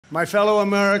My fellow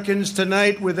Americans,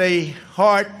 tonight, with a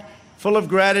heart full of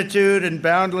gratitude and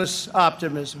boundless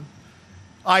optimism,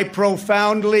 I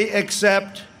profoundly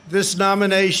accept this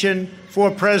nomination for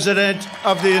President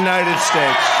of the United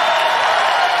States.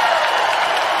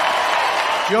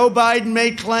 Joe Biden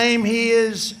may claim he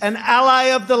is an ally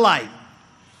of the light,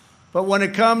 but when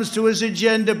it comes to his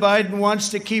agenda, Biden wants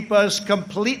to keep us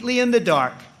completely in the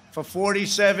dark. For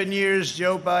 47 years,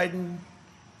 Joe Biden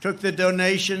took the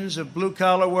donations of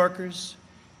blue-collar workers,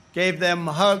 gave them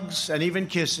hugs and even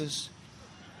kisses.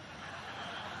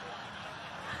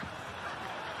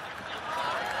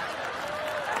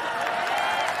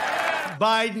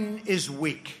 Biden is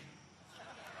weak.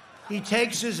 He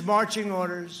takes his marching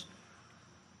orders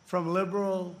from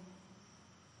liberal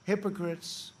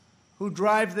hypocrites who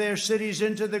drive their cities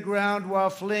into the ground while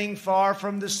fleeing far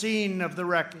from the scene of the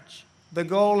wreckage. The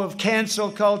goal of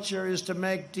cancel culture is to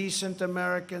make decent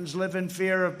Americans live in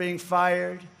fear of being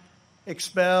fired,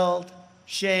 expelled,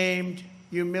 shamed,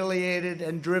 humiliated,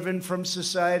 and driven from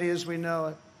society as we know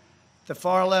it. The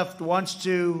far left wants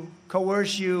to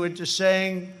coerce you into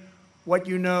saying what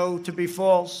you know to be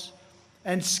false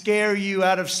and scare you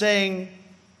out of saying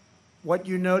what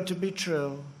you know to be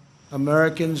true.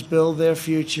 Americans build their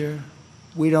future.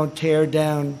 We don't tear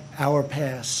down our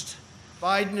past.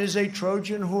 Biden is a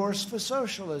Trojan horse for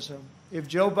socialism. If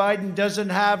Joe Biden doesn't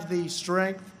have the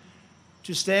strength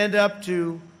to stand up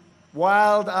to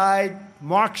wild-eyed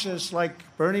Marxists like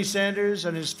Bernie Sanders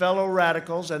and his fellow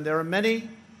radicals, and there are many,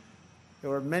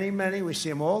 we see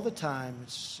them all the time,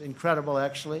 it's incredible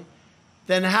actually,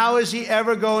 then how is he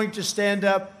ever going to stand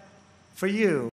up for you?